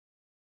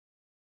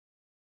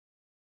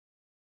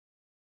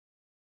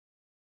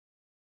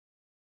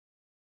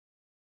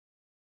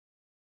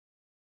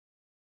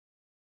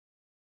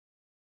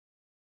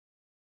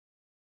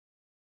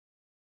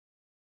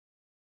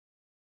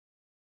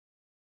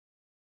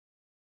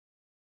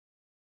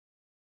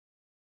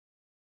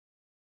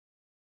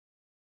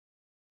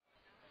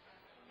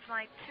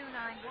Flight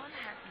 291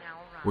 has now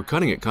arrived. We're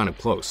cutting it kind of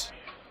close.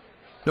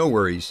 No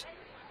worries.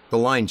 The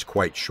line's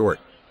quite short.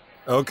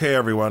 Okay,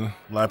 everyone.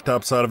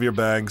 Laptops out of your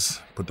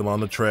bags. Put them on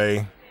the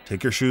tray.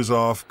 Take your shoes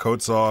off,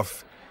 coats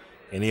off.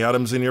 Any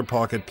items in your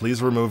pocket,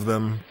 please remove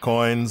them.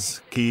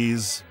 Coins,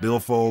 keys,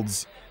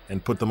 billfolds,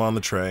 and put them on the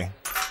tray.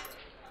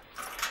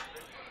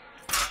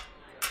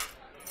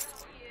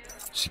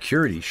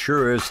 Security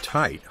sure is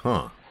tight,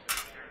 huh?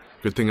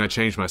 Good thing I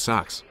changed my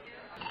socks.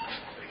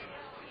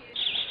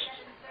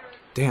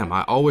 Damn,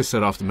 I always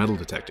set off the metal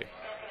detector.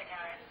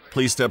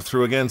 Please step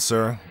through again,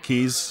 sir.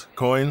 Keys,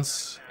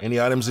 coins,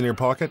 any items in your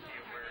pocket?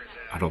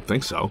 I don't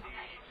think so.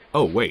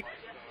 Oh, wait.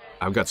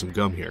 I've got some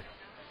gum here.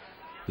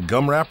 The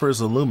gum wrapper is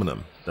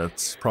aluminum.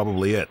 That's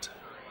probably it.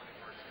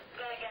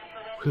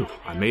 Whew,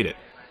 I made it.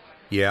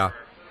 Yeah,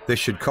 they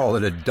should call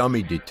it a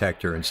dummy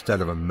detector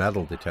instead of a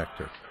metal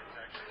detector.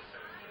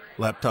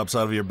 Laptops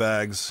out of your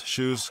bags.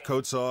 Shoes,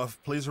 coats off.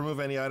 Please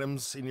remove any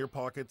items in your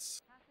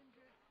pockets.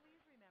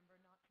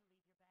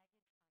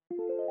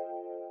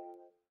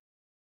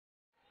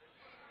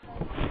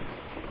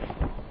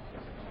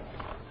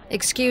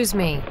 Excuse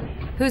me.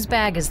 Whose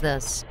bag is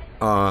this?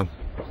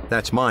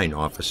 That's mine,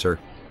 officer.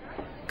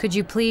 Could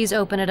you please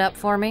open it up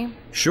for me?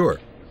 Sure.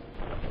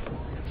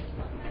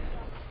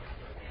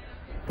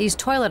 These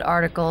toilet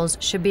articles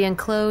should be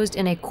enclosed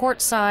in a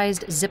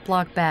quart-sized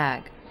Ziploc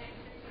bag.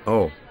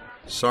 Oh,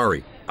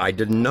 sorry. I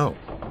didn't know.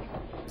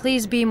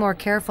 Please be more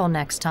careful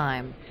next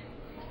time.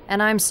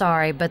 And I'm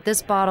sorry, but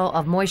this bottle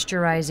of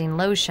moisturizing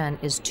lotion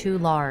is too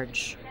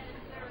large.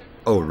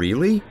 Oh,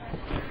 really?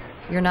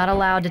 You're not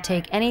allowed to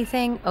take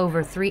anything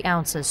over 3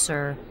 ounces,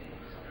 sir.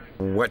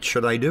 What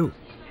should I do?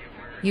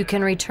 You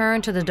can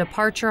return to the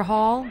departure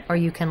hall, or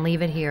you can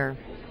leave it here.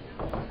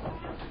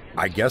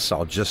 I guess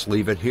I'll just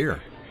leave it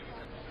here.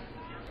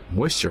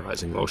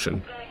 Moisturizing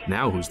lotion.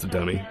 Now who's the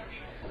dummy?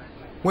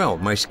 Well,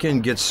 my skin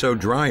gets so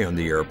dry on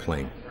the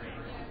airplane.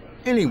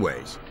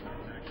 Anyways,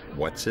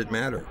 what's it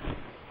matter?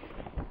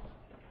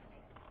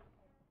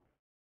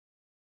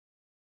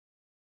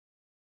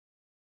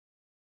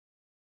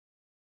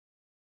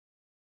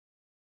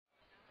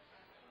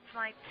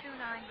 Flight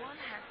 291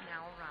 has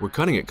now arrived. We're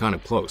cutting it kind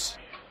of close.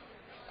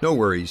 No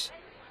worries.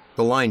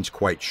 The line's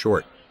quite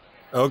short.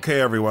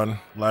 Okay, everyone.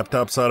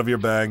 Laptops out of your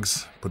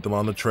bags. Put them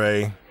on the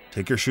tray.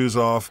 Take your shoes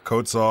off,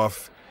 coats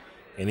off.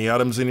 Any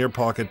items in your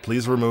pocket,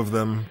 please remove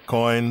them.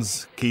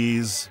 Coins,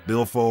 keys,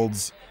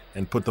 billfolds,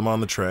 and put them on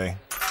the tray.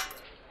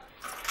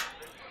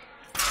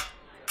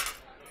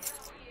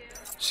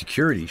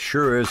 Security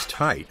sure is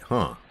tight,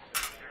 huh?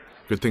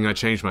 Good thing I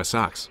changed my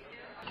socks.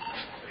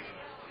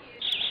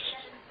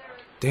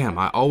 Damn,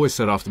 I always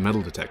set off the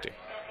metal detector.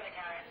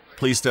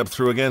 Please step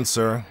through again,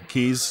 sir.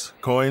 Keys,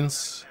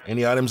 coins,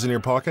 any items in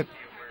your pocket?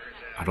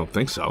 I don't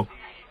think so.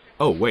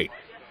 Oh, wait.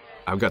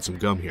 I've got some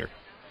gum here.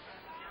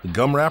 The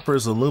gum wrapper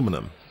is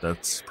aluminum.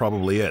 That's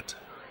probably it.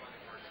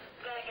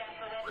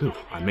 Whew,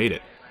 I made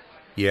it.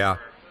 Yeah,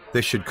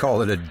 they should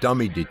call it a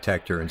dummy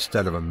detector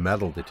instead of a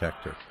metal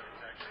detector.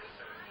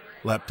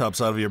 Laptops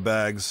out of your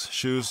bags.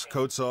 Shoes,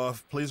 coats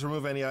off. Please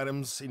remove any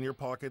items in your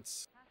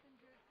pockets.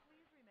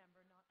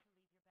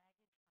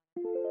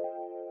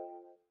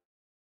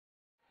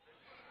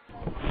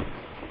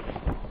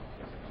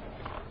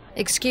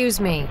 Excuse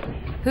me.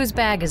 Whose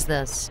bag is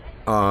this?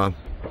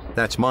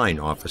 That's mine,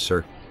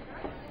 officer.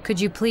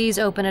 Could you please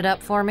open it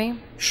up for me?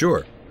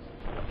 Sure.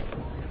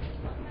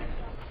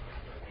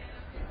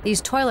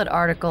 These toilet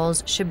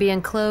articles should be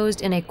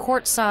enclosed in a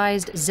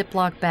quart-sized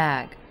Ziploc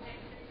bag.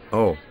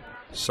 Oh,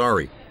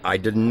 sorry. I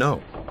didn't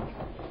know.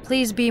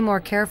 Please be more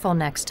careful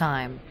next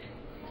time.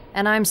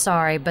 And I'm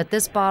sorry, but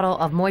this bottle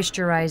of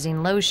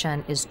moisturizing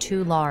lotion is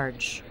too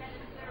large.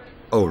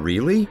 Oh,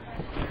 really?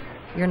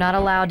 You're not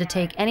allowed to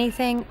take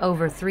anything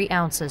over 3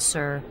 ounces,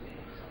 sir.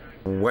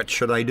 What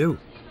should I do?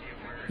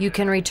 You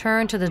can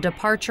return to the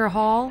departure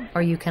hall,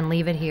 or you can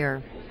leave it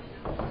here.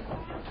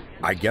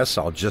 I guess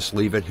I'll just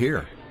leave it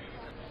here.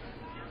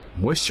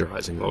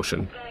 Moisturizing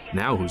lotion.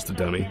 Now who's the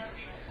dummy?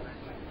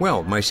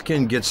 Well, my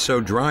skin gets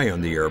so dry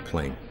on the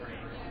airplane.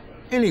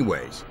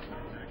 Anyways,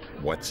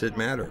 what's it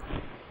matter?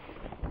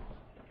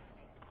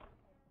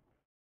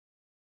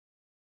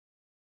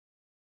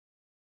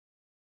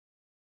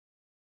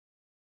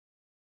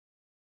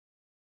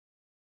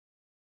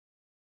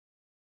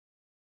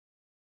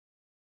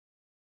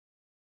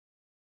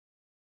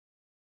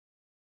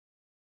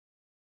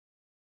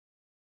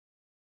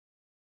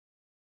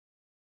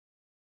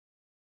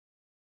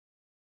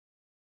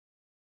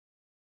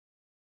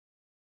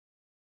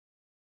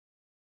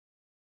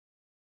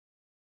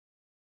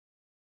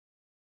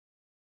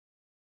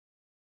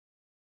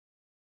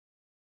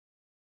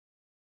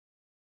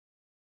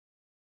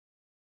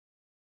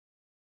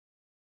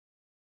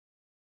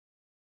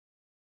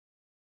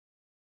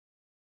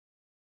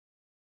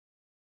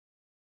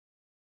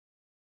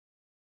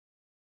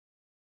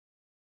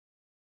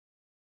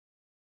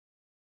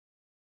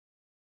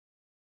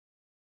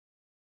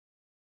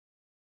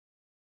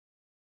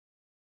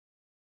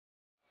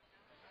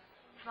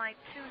 Flight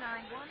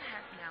 291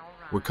 has now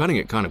arrived. We're cutting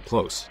it kind of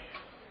close.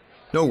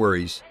 No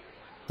worries.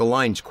 The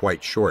line's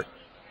quite short.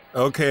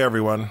 Okay,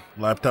 everyone.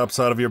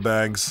 Laptops out of your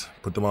bags.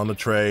 Put them on the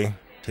tray.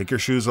 Take your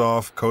shoes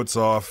off, coats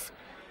off.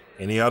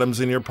 Any items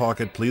in your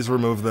pocket, please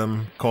remove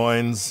them.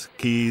 Coins,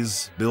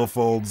 keys,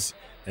 billfolds,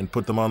 and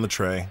put them on the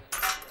tray.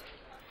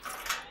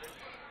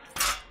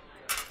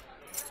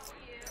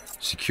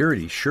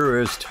 Security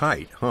sure is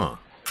tight, huh?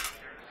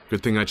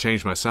 Good thing I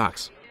changed my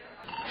socks.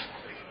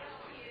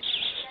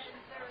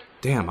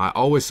 Damn, I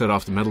always set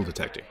off the metal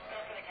detector.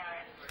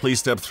 Please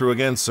step through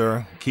again,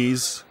 sir.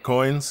 Keys,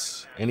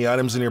 coins, any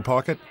items in your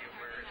pocket?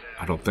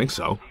 I don't think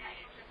so.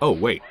 Oh,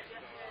 wait.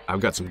 I've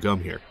got some gum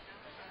here.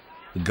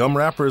 The gum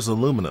wrapper is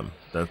aluminum.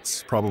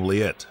 That's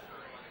probably it.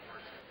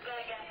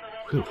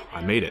 Whew, I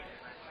made it.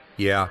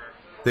 Yeah,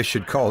 they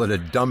should call it a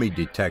dummy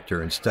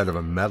detector instead of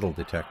a metal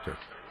detector.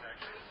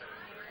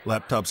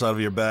 Laptops out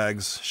of your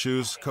bags.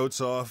 Shoes, coats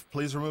off.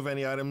 Please remove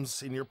any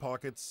items in your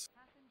pockets.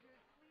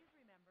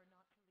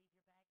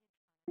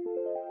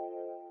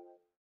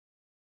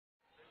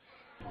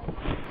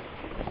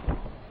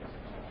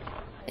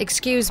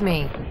 Excuse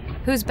me.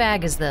 Whose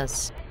bag is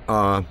this?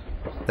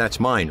 That's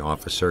mine,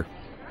 officer.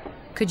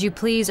 Could you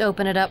please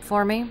open it up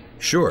for me?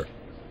 Sure.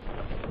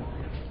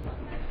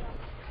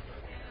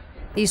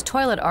 These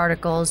toilet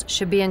articles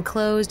should be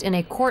enclosed in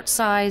a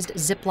quart-sized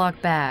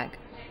Ziploc bag.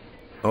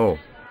 Oh,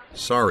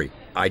 sorry,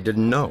 I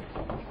didn't know.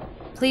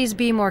 Please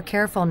be more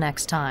careful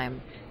next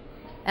time.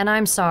 And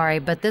I'm sorry,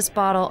 but this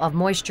bottle of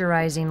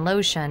moisturizing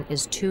lotion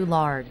is too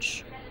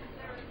large.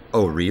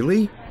 Oh,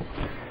 really?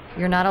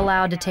 You're not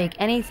allowed to take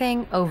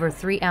anything over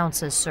 3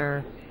 ounces,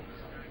 sir.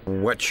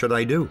 What should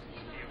I do?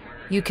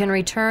 You can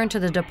return to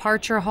the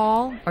departure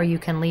hall, or you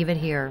can leave it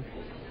here.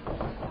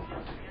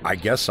 I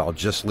guess I'll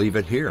just leave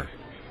it here.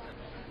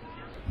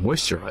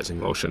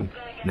 Moisturizing lotion.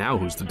 Now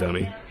who's the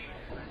dummy?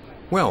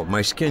 Well,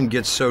 my skin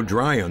gets so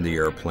dry on the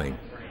airplane.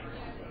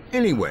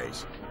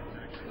 Anyways,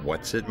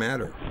 what's it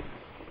matter?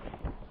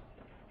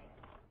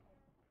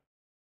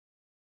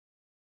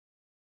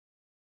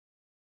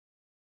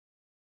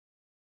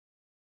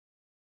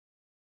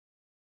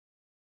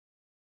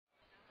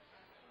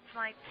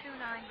 Flight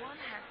 291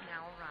 has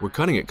now arrived. We're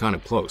cutting it kind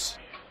of close.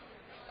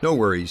 No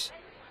worries.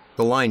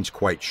 The line's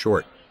quite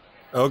short.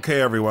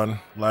 Okay, everyone.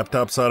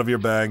 Laptops out of your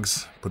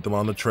bags. Put them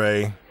on the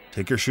tray.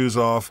 Take your shoes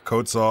off,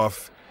 coats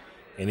off.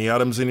 Any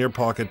items in your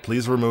pocket,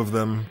 please remove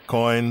them.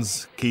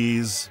 Coins,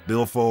 keys,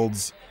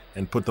 billfolds,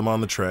 and put them on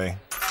the tray.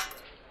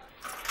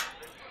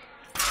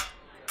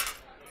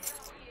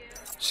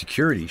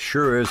 Security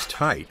sure is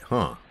tight,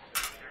 huh?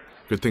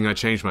 Good thing I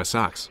changed my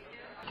socks.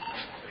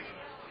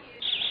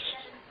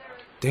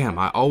 Damn,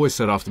 I always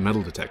set off the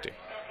metal detector.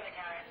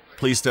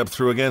 Please step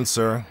through again,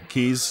 sir.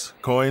 Keys,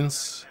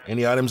 coins,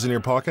 any items in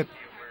your pocket?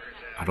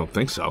 I don't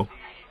think so.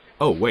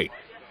 Oh, wait.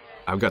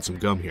 I've got some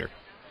gum here.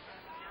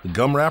 The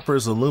gum wrapper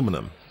is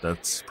aluminum.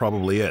 That's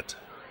probably it.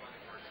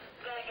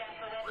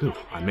 Whew,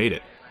 I made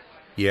it.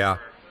 Yeah,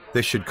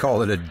 they should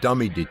call it a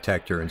dummy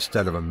detector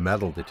instead of a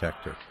metal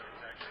detector.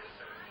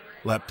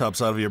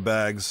 Laptops out of your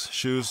bags.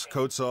 Shoes,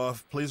 coats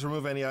off. Please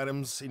remove any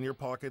items in your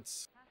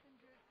pockets.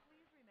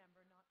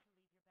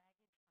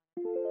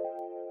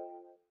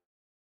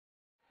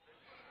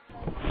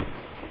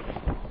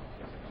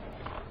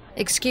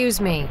 Excuse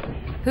me.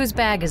 Whose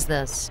bag is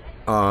this?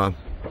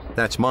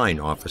 That's mine,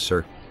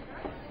 officer.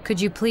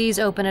 Could you please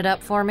open it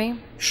up for me?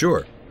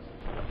 Sure.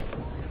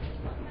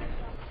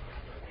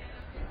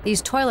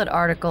 These toilet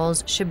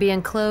articles should be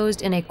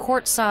enclosed in a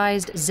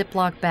quart-sized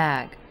Ziploc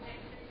bag.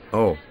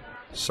 Oh,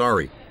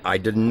 sorry, I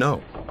didn't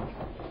know.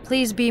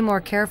 Please be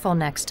more careful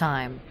next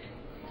time.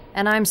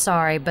 And I'm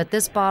sorry, but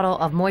this bottle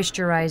of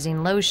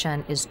moisturizing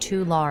lotion is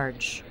too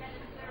large.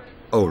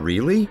 Oh,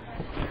 really?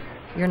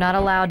 You're not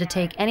allowed to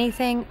take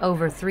anything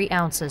over 3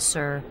 ounces,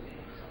 sir.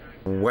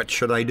 What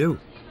should I do?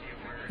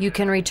 You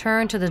can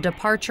return to the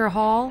departure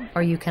hall,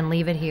 or you can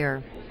leave it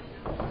here.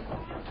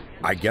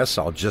 I guess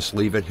I'll just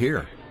leave it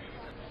here.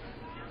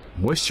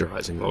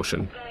 Moisturizing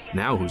lotion.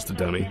 Now who's the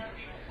dummy?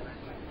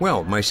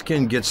 Well, my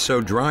skin gets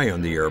so dry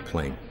on the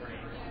airplane.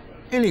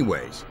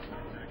 Anyways,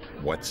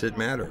 what's it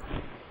matter?